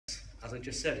as I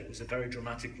just said, it was a very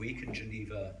dramatic week in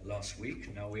Geneva last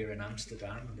week. Now we're in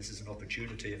Amsterdam, and this is an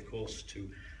opportunity, of course, to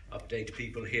update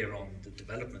people here on the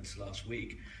developments last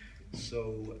week.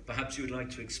 So perhaps you would like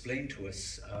to explain to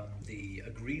us the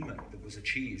agreement that was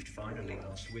achieved finally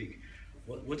last week.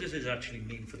 What does it actually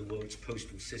mean for the world's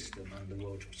postal system and the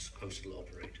world's postal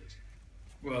operators?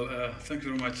 Well, thank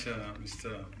you very much,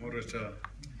 Mr. Moderator.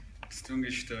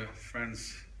 Distinguished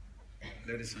friends,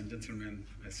 ladies and gentlemen,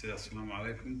 I say Assalamu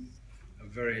alaikum. A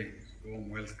very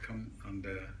warm welcome and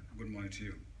good morning to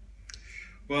you.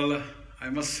 Well,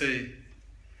 I must say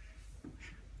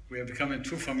we are becoming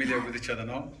too familiar with each other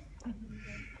now.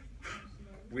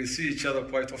 We see each other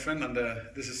quite often, and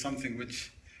this is something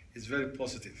which is very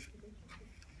positive.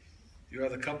 You are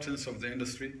the captains of the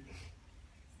industry.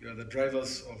 You are the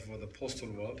drivers of the postal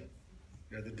world.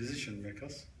 You are the decision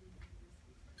makers.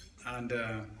 And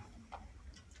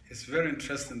it's very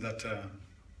interesting that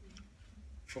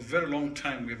for a very long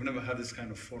time, we've never had this kind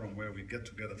of forum where we get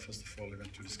together, first of all, even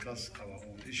to discuss our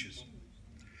own issues.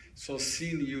 So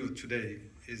seeing you today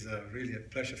is really a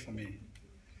pleasure for me.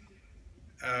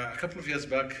 A couple of years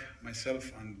back,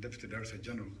 myself and Deputy Director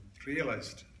General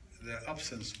realized the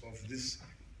absence of these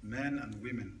men and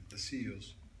women, the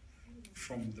CEOs,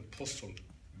 from the postal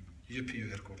UPU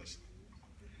headquarters.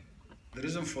 The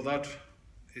reason for that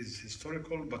is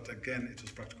historical, but again, it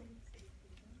was practical.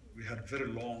 We had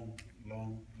very long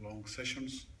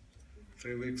sessions,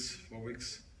 3 weeks, 4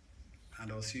 weeks,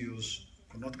 and our CEOs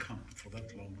could not come for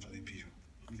that long to the UPU.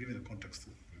 I'm giving the context.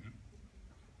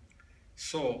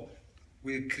 So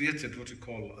we created what we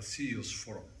call a CEOs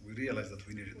forum. We realized that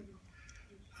we needed it.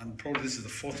 And probably this is the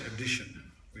 4th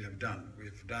edition we have done. We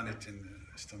have done it in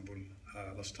Istanbul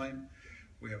last time.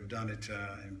 We have done it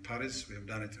in Paris. We have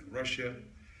done it in Russia.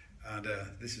 And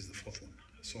this is the 4th one.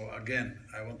 So again,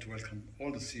 I want to welcome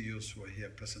all the CEOs who are here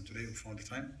present today who found the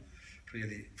time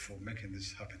really for making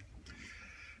this happen.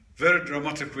 Very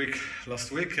dramatic week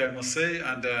last week, I must say.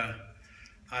 And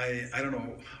I don't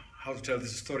know how to tell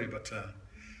this story, but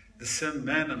the same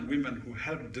men and women who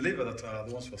helped deliver that are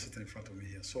the ones who are sitting in front of me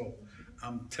here. So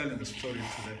I'm telling the story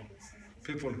to the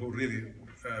people who really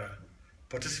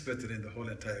participated in the whole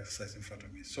entire exercise in front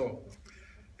of me. So,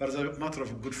 but as a matter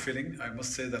of good feeling, I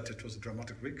must say that it was a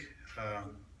dramatic week.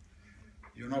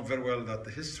 You know very well that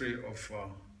the history of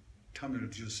terminal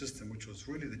dues system, which was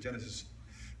really the genesis,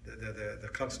 the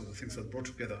crux of the things that brought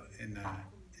together in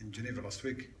Geneva last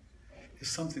week, is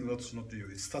something that's not new.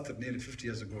 It started nearly 50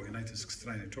 years ago in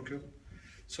 1969 in Tokyo.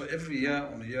 So every year,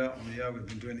 on a year, we've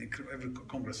been doing, every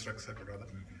Congress cycle rather,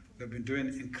 we've been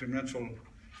doing incremental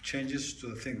changes to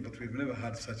the thing, but we've never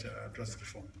had such a drastic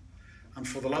reform. And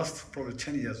for the last probably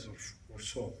 10 years or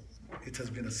so, it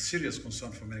has been a serious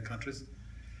concern for many countries.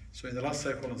 So in the last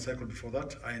cycle and cycle before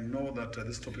that, I know that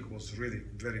this topic was really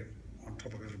very on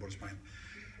top of everybody's mind.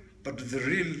 But the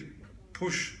real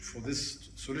push for this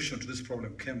solution to this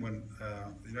problem came when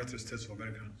the United States of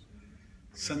America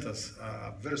sent us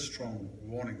a very strong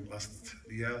warning last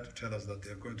year to tell us that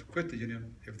they are going to quit the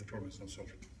union if the problem is not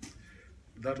solved.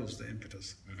 That was the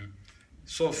impetus.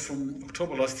 So from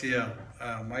October last year,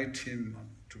 my team,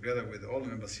 together with all the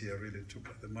members here, really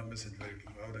took the message very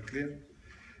loud and clear.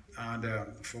 And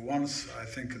for once, I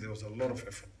think there was a lot of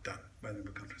effort done by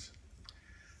member countries.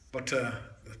 But the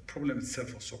problem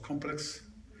itself was so complex.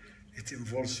 It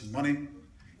involves money.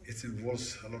 It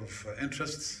involves a lot of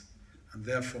interests. And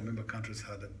therefore, member countries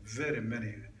had very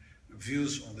many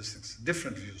views on these things,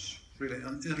 different views, really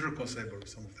irreconcilable with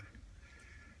some of them.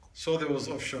 So there was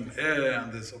option A,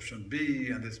 and there's option B,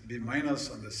 and there's B minus,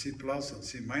 and there's C plus, and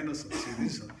C minus, and C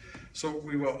this. So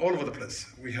we were all over the place.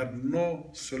 We had no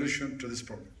solution to this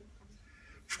problem.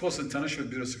 Of course, International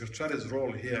Bureau Secretariat's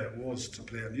role here was to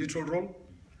play a neutral role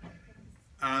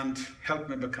and help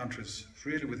member countries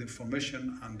really with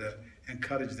information and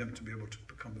encourage them to be able to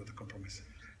come to the compromise.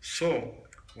 So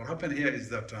what happened here is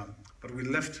that, but we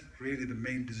left really the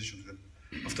main decision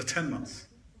then. After 10 months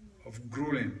of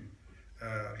grueling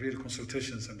real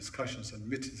consultations and discussions and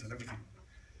meetings and everything,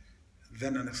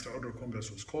 then an extraordinary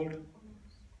Congress was called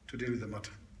to deal with the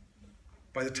matter.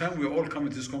 By the time we were all coming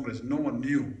to this Congress, no one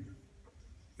knew.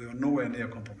 We were nowhere near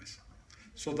compromise.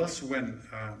 So that's when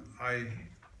I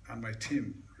and my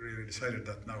team really decided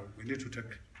that now we need to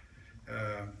take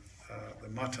the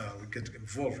matter, we get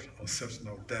involved ourselves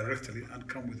now directly and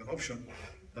come with an option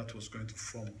that was going to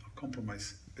form a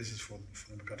compromise basis for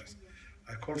the countries.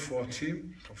 I called for a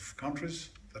team of countries,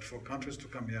 34 countries, to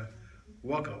come here,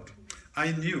 work out.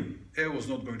 I knew A was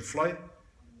not going to fly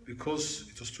because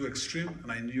it was too extreme,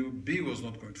 and I knew B was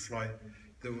not going to fly,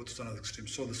 they were to another extreme.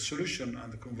 So the solution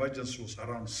and the convergence was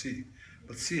around C.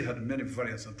 but C had many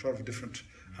variants and 12 different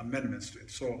amendments to it.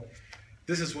 So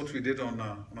this is what we did on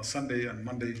a Sunday and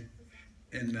Monday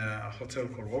in a hotel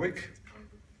called Warwick.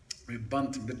 We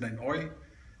banned midnight oil,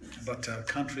 but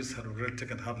countries had already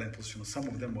taken hardline positions. Some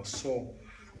of them were so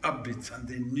upbeat and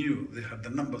they knew they had the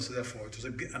numbers, therefore it was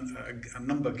a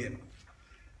number game,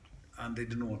 and they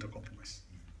didn't want to compromise.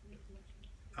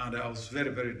 And I was very,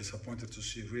 very disappointed to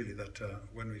see really that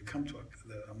when we come to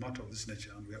a matter of this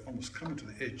nature and we are almost coming to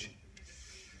the edge,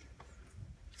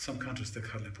 some countries take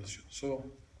hardline positions. So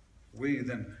we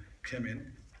then came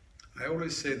in. I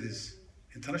always say this,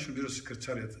 International Bureau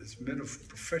Secretariat is made of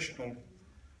professional,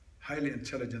 highly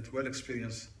intelligent,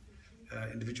 well-experienced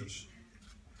individuals.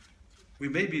 We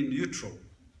may be neutral,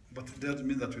 but it doesn't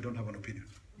mean that we don't have an opinion.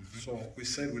 So we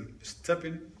said we'll step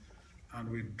in, and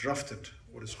we drafted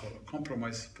what is called a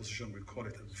compromise position. We call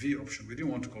it a V option. We didn't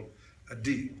want to call it a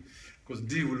D, because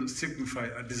D will signify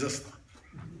a disaster.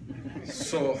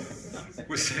 So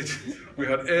we said we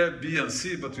had A, B, and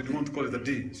C, but we didn't want to call it a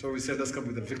D. So we said let's come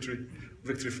with a victory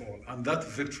for all. And that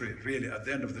victory, really, at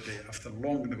the end of the day, after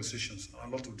long negotiations, a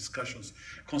lot of discussions,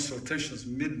 consultations,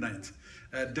 midnight,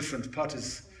 different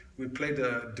parties, we played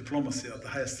diplomacy at the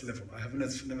highest level. I have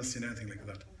never seen anything like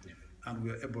that. Yeah. And we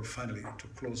were able finally to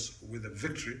close with a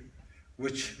victory,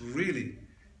 which really,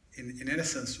 in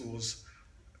essence, was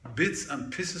bits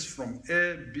and pieces from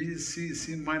A, B, C,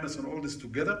 C minus, and all this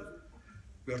together.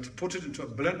 We have to put it into a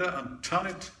blender and turn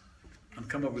it and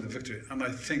come up with a victory. And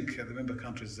I think the member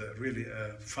countries really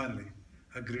finally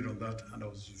agreed on that, and I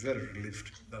was very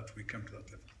relieved that we came to that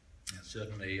level. Yeah,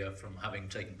 certainly, from having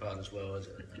taken part as well as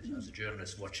a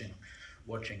journalist watching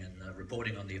and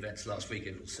reporting on the events last week,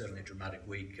 it was certainly a dramatic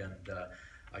week, and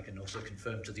I can also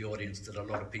confirm to the audience that a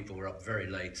lot of people were up very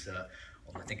late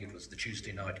on, I think it was the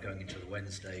Tuesday night going into the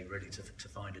Wednesday, ready to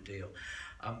find a deal.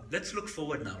 Let's look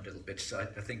forward now a little bit. So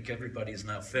I think everybody is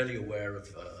now fairly aware of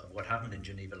what happened in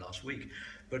Geneva last week,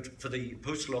 but for the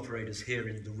postal operators here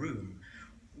in the room,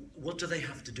 what do they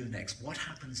have to do next? What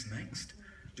happens next?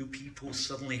 Do people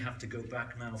suddenly have to go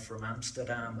back now from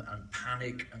Amsterdam and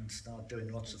panic and start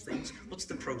doing lots of things? What's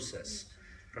the process?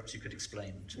 Perhaps you could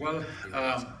explain. Well,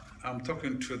 I'm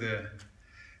talking to the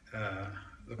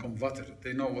converter.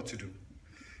 They know what to do.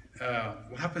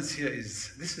 What happens here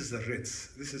is, this is the rates.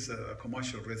 This is a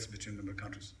commercial rates between the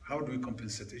countries. How do we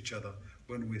compensate each other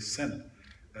when we send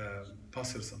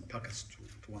parcels and packets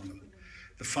to one another?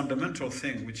 The fundamental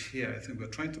thing, which here I think we're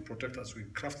trying to protect as we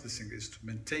craft this thing, is to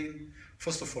maintain,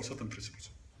 first of all, certain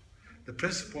principles. The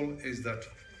principle is that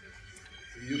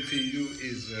UPU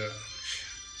is,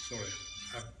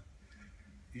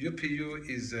 UPU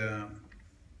is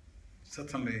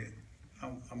certainly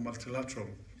a multilateral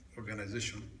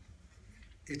organization.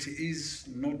 It is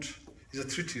not, it's a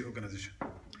treaty organization.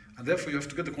 And therefore you have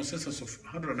to get the consensus of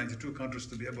 192 countries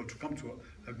to be able to come to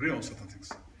agree on certain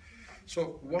things.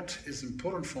 So what is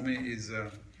important for me is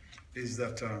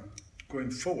that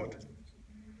going forward,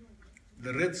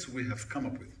 the rates we have come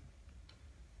up with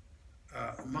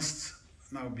must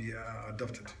now be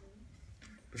adopted.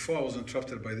 Before I was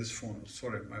interrupted by this phone,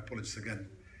 sorry, my apologies again,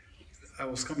 I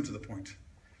was coming to the point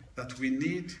that we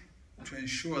need to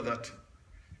ensure that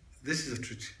this is a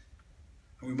treaty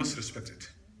and we must respect it.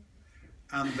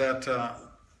 And that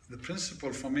the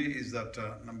principle for me is that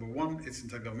number one, it's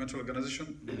intergovernmental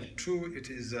organization. Number two, it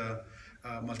is a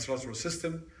multilateral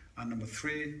system. And number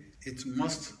three, it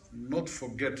must not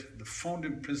forget the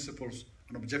founding principles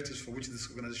and objectives for which this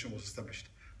organization was established.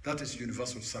 That is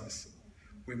universal service.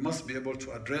 We must be able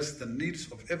to address the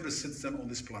needs of every citizen on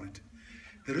this planet.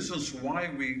 The reasons why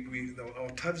our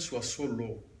tariffs were so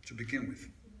low to begin with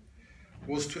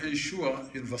was to ensure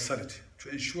universality, to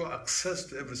ensure access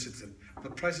to every citizen. The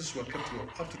prices were kept low,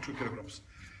 up to 2 kilograms,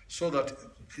 so that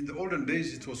in the olden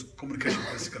days it was communication,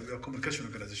 basically, we are a communication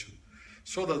organization,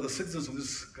 so that the citizens of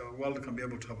this world can be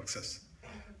able to have access.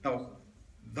 Now,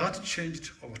 that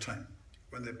changed over time.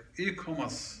 When the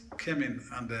e-commerce came in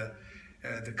and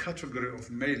the category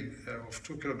of mail of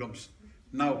 2 kilograms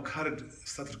now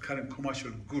started carrying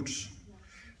commercial goods,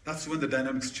 that's when the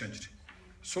dynamics changed.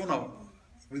 So now,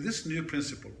 with this new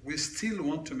principle, we still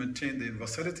want to maintain the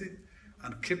universality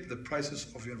and keep the prices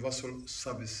of universal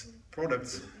service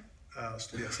products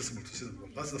to be accessible to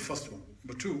citizens. That's the first one.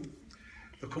 Number two,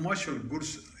 the commercial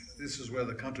goods, this is where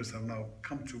the countries have now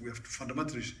come to. We have to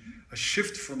fundamentally a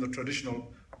shift from the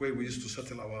traditional way we used to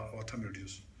settle our terminal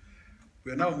dues.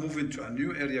 We are now moving to a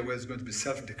new area where it's going to be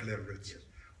self-declared rates.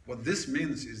 What this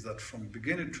means is that from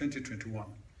beginning 2021,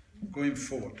 going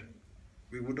forward,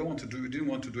 we didn't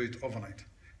want to do it overnight.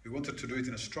 We wanted to do it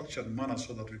in a structured manner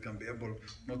so that we can be able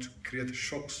not to create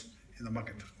shocks in the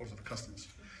market of the customers.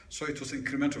 So it was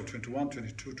incremental, 21,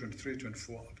 22, 23,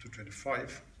 24, up to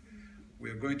 25. We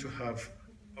are going to have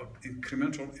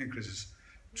incremental increases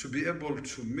to be able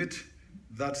to meet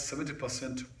that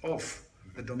 70% of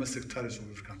the domestic tariffs of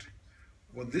every country.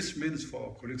 What this means for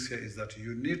our colleagues here is that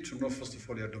you need to know, first of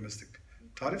all, your domestic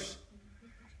tariffs.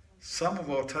 Some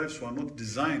of our tariffs were not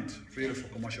designed really for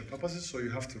commercial purposes, so you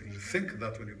have to rethink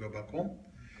that when you go back home.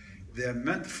 They are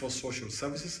meant for social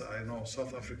services. I know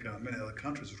South Africa and many other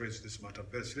countries raise this matter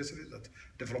very seriously, that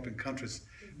developing countries'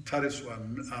 tariffs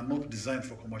are not designed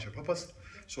for commercial purpose.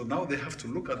 So now they have to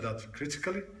look at that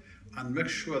critically and make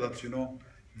sure that,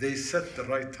 they set the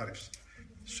right tariffs.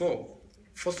 So,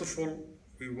 first of all,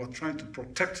 we were trying to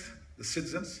protect the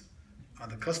citizens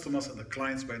and the customers and the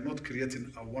clients by not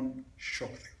creating a one-shop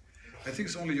thing. I think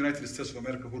it's only the United States of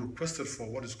America who requested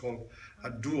for what is called a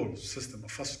dual system, a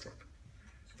fast track.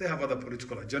 They have other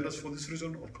political agendas for this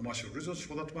reason, or commercial reasons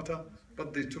for that matter,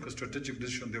 but they took a strategic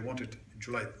decision. They want it in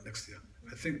July next year.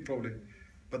 I think probably,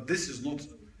 but this is not,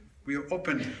 we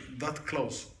opened that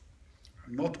clause,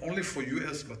 not only for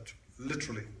US, but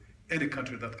literally any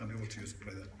country that can be able to use it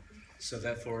like that. So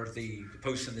therefore, the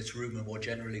posts in this room and more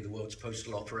generally the world's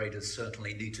postal operators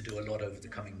certainly need to do a lot over the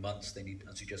coming months. They need,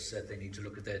 as you just said, they need to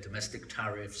look at their domestic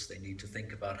tariffs. They need to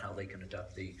think about how they can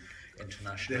adapt the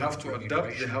international. They have to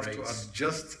adapt, they have to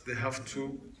adjust, they have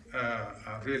to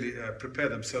really prepare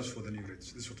themselves for the new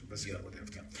rates. This is what basically what they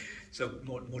have to do. So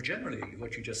more generally,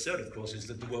 what you just said, of course, is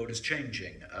that the world is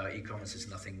changing. E-commerce is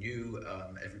nothing new.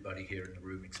 Everybody here in the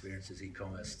room experiences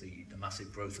e-commerce, the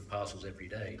massive growth of parcels every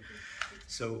day.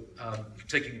 So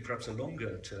taking perhaps a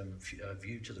longer term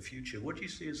view to the future, what do you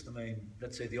see as the main,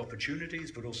 let's say, the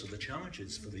opportunities, but also the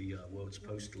challenges for the world's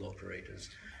postal operators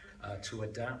to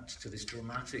adapt to this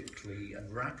dramatically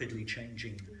and rapidly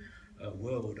changing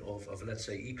world of, let's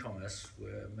say, e-commerce,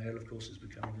 where mail, of course, is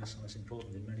becoming less and less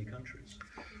important in many countries?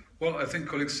 Well, I think,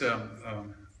 colleagues,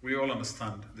 we all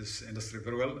understand this industry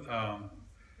very well.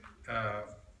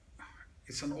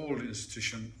 It's an old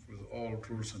institution with all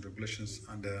rules and regulations,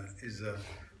 and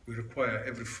we require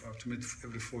every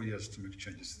 4 years to make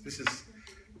changes. This is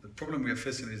the problem we are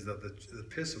facing, is that the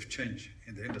pace of change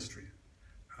in the industry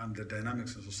and the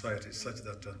dynamics in society is such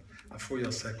that a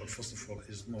 4-year cycle, first of all,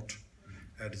 is not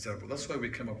desirable. That's why we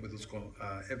came up with what's called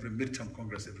every midterm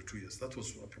congress every 2 years. That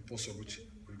was a proposal which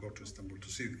we'll go to Istanbul to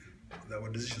see that our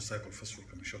decision cycle, first of all,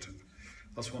 can be shortened.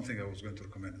 That's one thing I was going to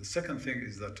recommend. The second thing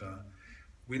is that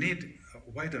we need a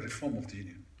wider reform of the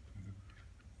union.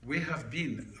 We have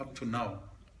been, up to now,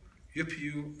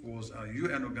 UPU was a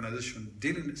UN organization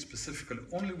dealing specifically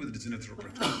only with designated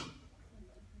operators.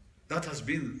 That has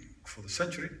been for the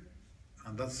century,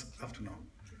 and that's up to now.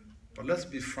 But let's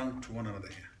be frank to one another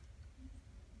here.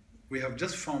 We have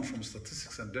just found from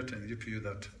statistics and data in the UPU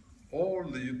that all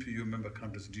the UPU member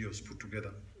countries, DOs put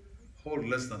together, hold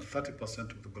less than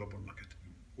 30% of the global market.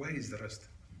 Where is the rest?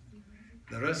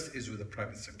 The rest is with the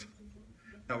private sector.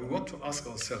 Now we want to ask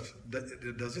ourselves,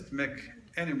 does it make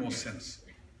any more sense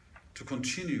to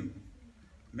continue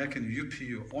making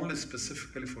UPU only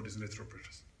specifically for designated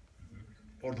operators,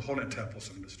 or the whole entire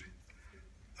postal industry?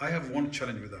 I have one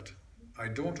challenge with that. I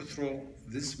don't want to throw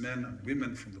these men and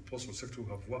women from the postal sector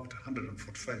who have worked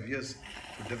 145 years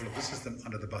to develop the system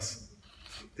under the bus.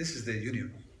 This is their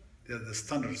union. They are the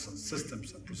standards and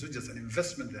systems and procedures and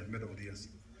investment they have made over the years.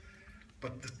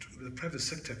 But the private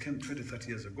sector came 20, 30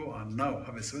 years ago and now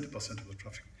having 70% of the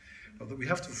traffic. Now, we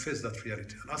have to face that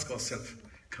reality and ask ourselves,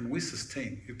 can we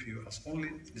sustain UPU as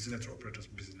only designated operators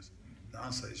business? The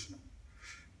answer is no.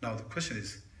 Now the question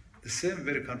is, the same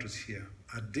very countries here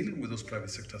are dealing with those private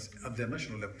sectors at their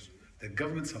national levels. The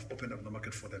governments have opened up the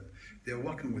market for them. They are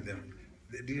working with them.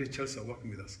 The DHLs are working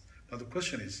with us. Now the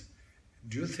question is,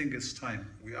 do you think it's time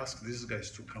we ask these guys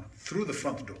to come through the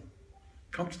front door,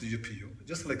 come to the UPU,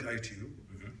 just like ITU,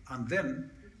 and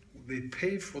then they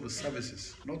pay for the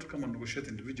services, not to come and negotiate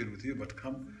individually with you, but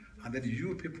come, and then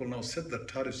you people now set the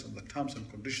tariffs and the terms and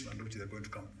conditions under which they're going to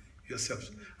come yourselves.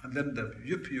 And then the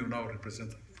UPU now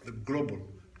represents the global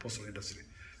postal industry.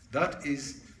 That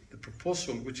is the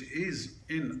proposal which is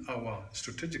in our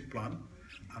strategic plan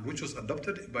and which was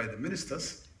adopted by the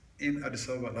ministers in Addis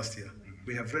Ababa last year.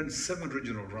 We have run 7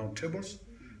 regional roundtables,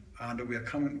 and we are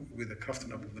coming with the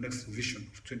crafting up of the next vision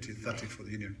of 2030 for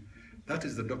the Union. That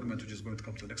is the document which is going to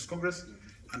come to the next Congress,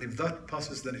 and if that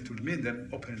passes, then it will mean then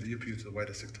opening the UPU to the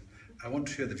wider sector. I want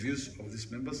to hear the views of these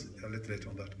members a little later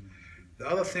on that. The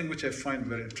other thing which I find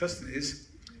very interesting is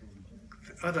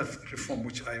the other reform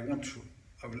which I want to,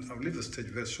 I will leave the stage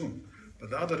very soon,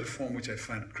 but the other reform which I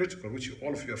find critical, which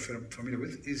all of you are familiar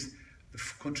with, is the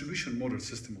contribution model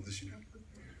system of this union.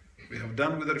 We have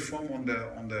done with the reform on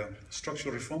the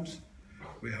structural reforms.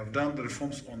 We have done the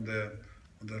reforms on the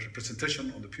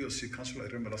representation on the POC Council, I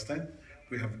remember last time.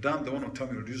 We have done the one on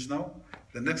time reduced now.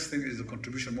 The next thing is the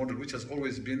contribution model, which has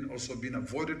always been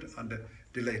avoided and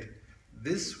delayed.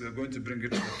 This, we are going to bring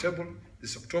it to the table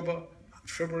this October and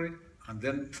February, and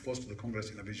then, of course, to the Congress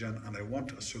in Abidjan, and I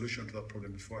want a solution to that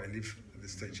problem before I leave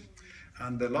this stage.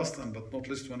 And the last but not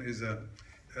least one is,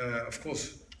 of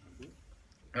course,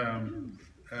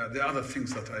 the other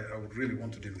things that I would really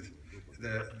want to deal with.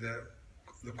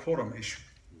 The quorum issue.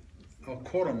 Our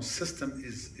quorum system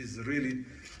is really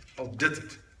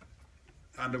outdated,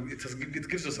 and it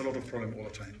gives us a lot of problem all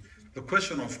the time. The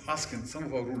question of asking some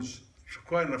of our rules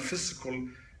requiring a physical,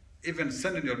 even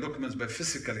sending your documents by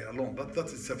physically alone, that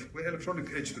itself, we're electronic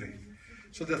age today.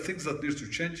 So there are things that need to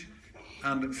change.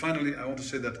 And finally, I want to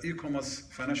say that e-commerce,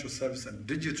 financial service, and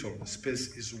digital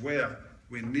space is where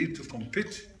we need to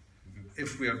compete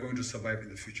if we are going to survive in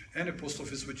the future. Any post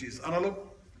office which is analog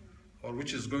or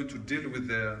which is going to deal with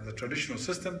the traditional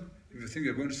system, if you think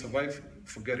you're going to survive,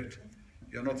 forget it.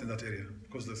 You're not in that area,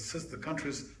 because the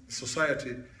countries, the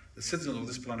society, the citizens of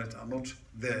this planet are not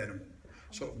there anymore.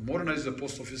 So modernize the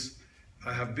post office.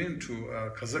 I have been to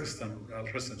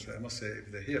Kazakhstan recently, I must say,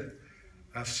 if they're here.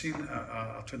 I've seen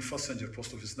a 21st century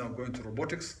post office now going to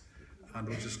robotics and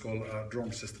what is called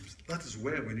drone systems. That is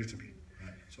where we need to be.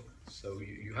 So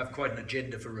you have quite an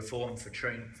agenda for reform, for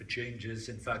changes,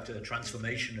 in fact, a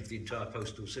transformation of the entire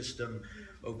postal system,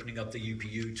 opening up the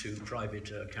UPU to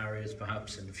private carriers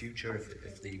perhaps in the future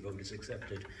if the vote is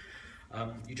accepted.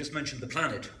 You just mentioned the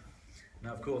planet.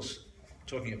 Now, of course,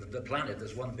 talking about the planet,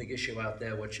 there's one big issue out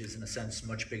there which is in a sense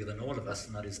much bigger than all of us,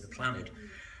 and that is the planet.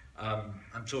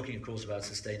 I'm talking, of course, about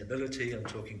sustainability. I'm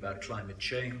talking about climate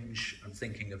change. I'm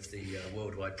thinking of the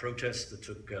worldwide protests that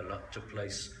took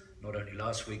place not only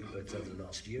last week, but over the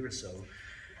last year or so.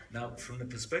 Now, from the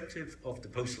perspective of the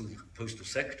postal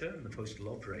sector and the postal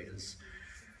operators,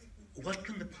 what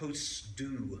can the posts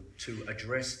do to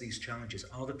address these challenges?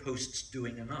 Are the posts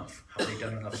doing enough? Have they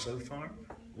done enough so far?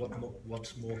 What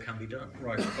more can be done?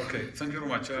 Right, okay, thank you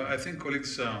very much. I think,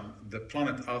 colleagues, the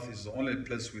planet Earth is the only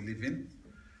place we live in,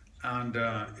 and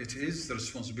it is the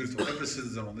responsibility of every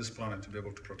citizen on this planet to be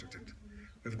able to protect it.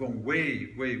 We've gone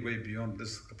way, way, way beyond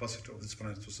this capacity of this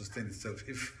planet to sustain itself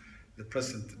if the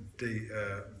present day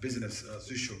business as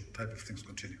usual type of things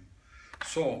continue.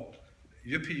 So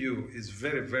UPU is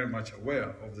very, very much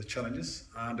aware of the challenges,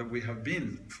 and we have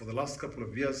been, for the last couple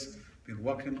of years, been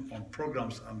working on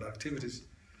programs and activities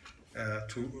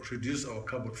to reduce our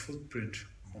carbon footprint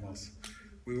on us.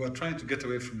 We were trying to get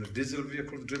away from the diesel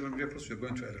driven vehicles. We're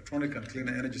going to electronic and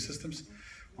cleaner energy systems.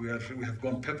 We have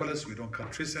gone paperless. We don't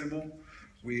cut trees anymore.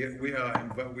 We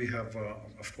have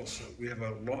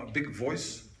a big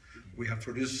voice. We have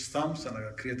produced stamps and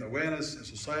create awareness in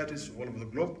societies all over the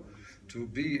globe to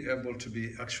be able to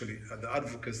be actually the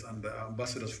advocates and the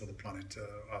ambassadors for the planet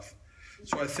Earth.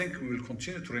 So I think we will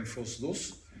continue to reinforce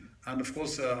those. And of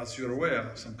course, as you're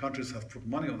aware, some countries have put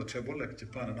money on the table, like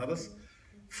Japan and others,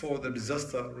 for the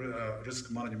disaster risk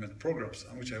management programs,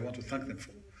 and which I want to thank them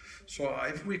for. So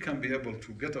if we can be able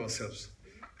to get ourselves,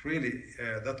 really,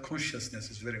 that consciousness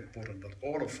is very important, that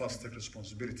all of us take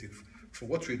responsibility for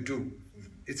what we do.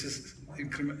 It is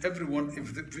everyone,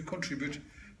 if we contribute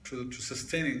to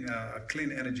sustaining a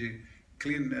clean energy,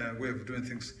 clean way of doing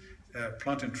things,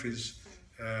 planting trees,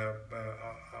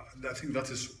 I think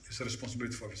that is a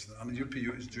responsibility for us. And the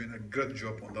UPU is doing a great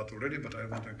job on that already, but I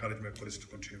want to encourage my colleagues to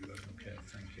continue with that. Okay,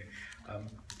 thank you.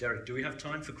 Derek, do we have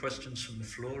time for questions from the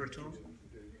floor at all?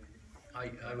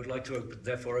 I would like to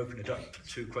therefore open it up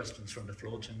to questions from the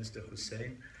floor to Mr.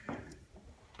 Hussein.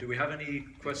 Do we have any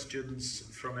questions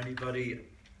from anybody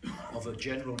of a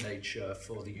general nature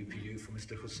for the UPU for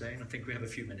Mr. Hussein? I think we have a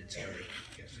few minutes, Derek.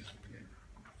 Yes.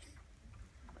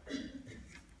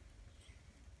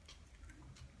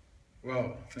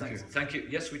 Well, thank you. Thank you.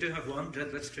 Yes, we do have one.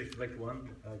 Let's take one.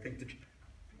 I think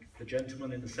the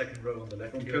gentleman in the second row on the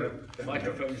left here. The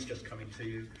microphone is just coming to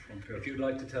you. If you'd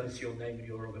like to tell us your name and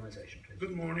your organization, please.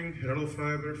 Good morning, Gerardo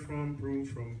Fiber from Peru,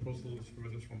 from Postal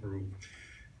Services from Peru.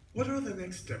 What are the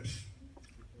next steps?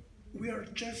 We are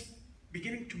just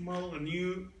beginning to model a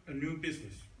new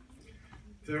business.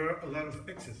 There are a lot of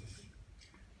excesses.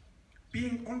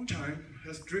 Being on time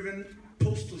has driven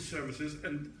postal services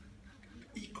and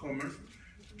e-commerce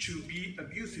to be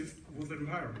abusive with the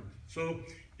environment. So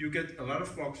you get a lot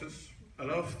of boxes, a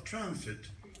lot of transit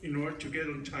in order to get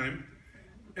on time,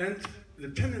 and the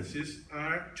tendencies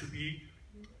are to be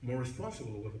more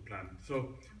responsible with the planet.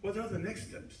 So what are the next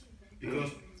steps?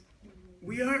 Because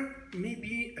we are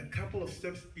maybe a couple of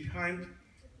steps behind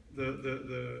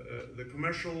the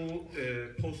commercial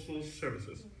postal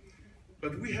services,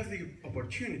 But we have the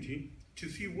opportunity to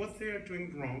see what they are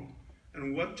doing wrong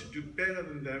and what to do better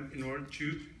than them in order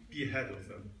to be ahead of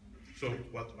them. So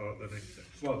what are the next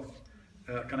steps? Well,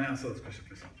 can I answer this question,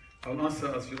 please? I'll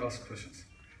answer as you ask questions.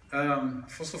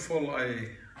 First of all,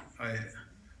 I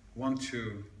want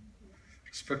to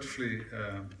respectfully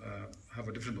have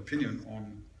a different opinion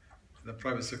on the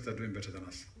private sector doing better than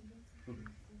us.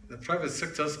 The private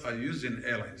sectors are using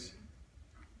airlines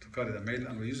to carry the mail,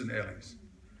 and we're using airlines.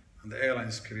 And the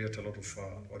airlines create a lot of,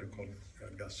 what do you call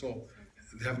it, gas. So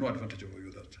they have no advantage over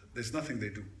you. That there's nothing they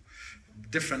do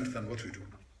different than what we do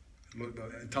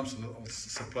in terms of the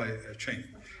supply chain.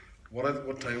 What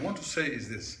I want to say is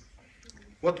this: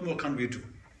 what more can we do?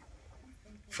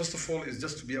 First of all, is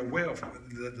just to be aware of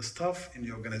the staff in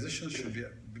your organization should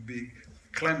be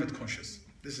climate conscious.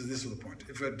 This is the point.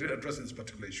 If we're addressing this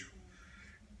particular issue,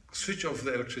 switch off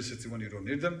the electricity when you don't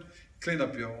need them. Clean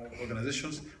up your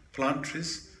organizations, plant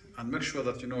trees, and make sure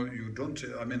that you don't.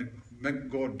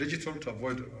 Go digital to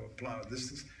avoid these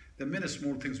things. There are many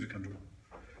small things we can do.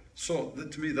 So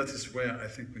to me, that is where I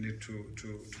think we need to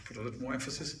put a little more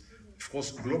emphasis. Of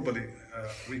course, globally,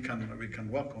 we can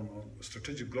work on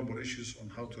strategic global issues on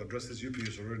how to address this. UPU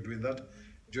is already doing that,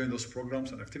 join those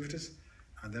programs and activities,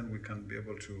 and then we can be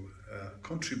able to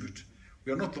contribute.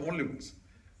 We are not the only ones.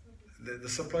 The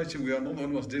supply chain, we are not the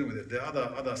only ones dealing with it. There are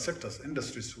other sectors,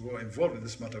 industries who are involved in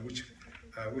this matter,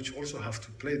 which also have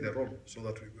to play their role so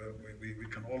that we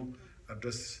can all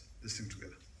address this thing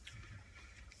together.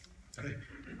 Okay.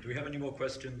 Do we have any more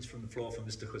questions from the floor for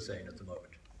Mr. Hussein at the moment?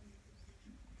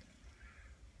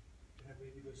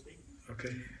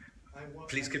 Okay.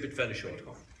 Please keep it fairly short. I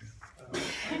was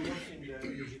in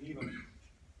Geneva.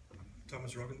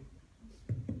 Thomas Roggen.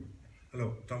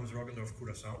 Hello, Thomas Roggen of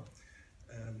Curaçao.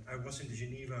 I was in the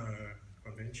Geneva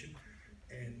convention,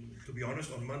 and to be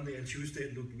honest, on Monday and Tuesday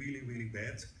it looked really, really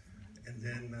bad. And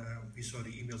then we saw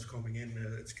the emails coming in,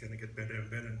 it's going to get better and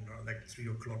better, and like 3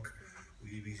 o'clock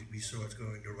we saw it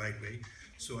going the right way.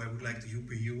 So I would like the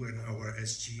UPU and our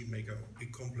SG make a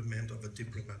big compliment of a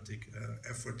diplomatic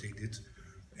effort they did,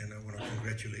 and I want to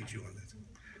congratulate you on that.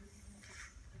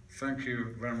 Thank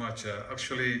you very much.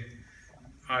 Actually,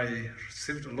 I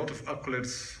received a lot of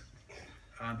accolades,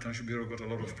 and International Bureau got a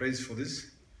lot of praise for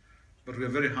this, but we are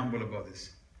very humble about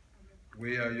this.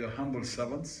 We are your humble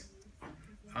servants,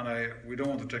 and we don't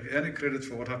want to take any credit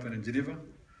for what happened in Geneva.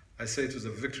 I say it was a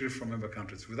victory from member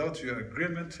countries. Without your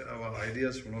agreement, our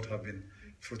ideas will not have been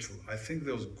fruitful. I think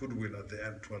there was goodwill at the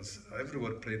end towards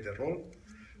everyone played their role.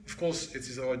 Of course, it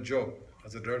is our job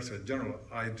as a Director General.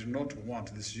 I do not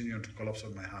want this union to collapse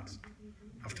on my hands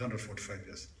after 145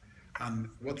 years. And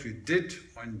what we did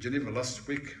in Geneva last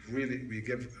week, really, we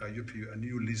gave UPU a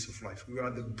new lease of life. We were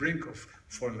at the brink of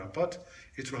falling apart.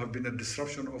 It will have been a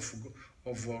disruption of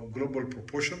global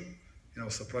proportion in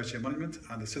our supply chain management,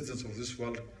 and the citizens of this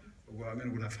world,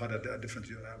 would have had a different,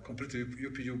 completely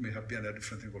UPU may have been a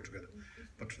different thing altogether.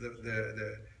 But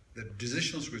the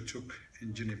decisions we took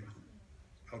in Geneva,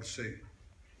 I would say,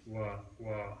 were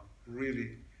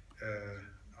really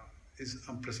is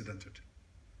unprecedented.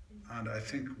 And I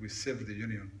think we saved the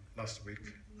union last week,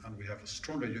 and we have a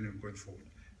stronger union going forward.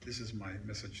 This is my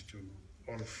message to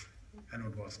all of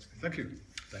anyone who asks. Thank you.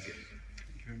 Thank you.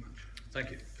 Thank you very much.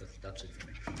 Thank you. That's it for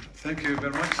me. Thank you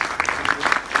very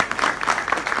much.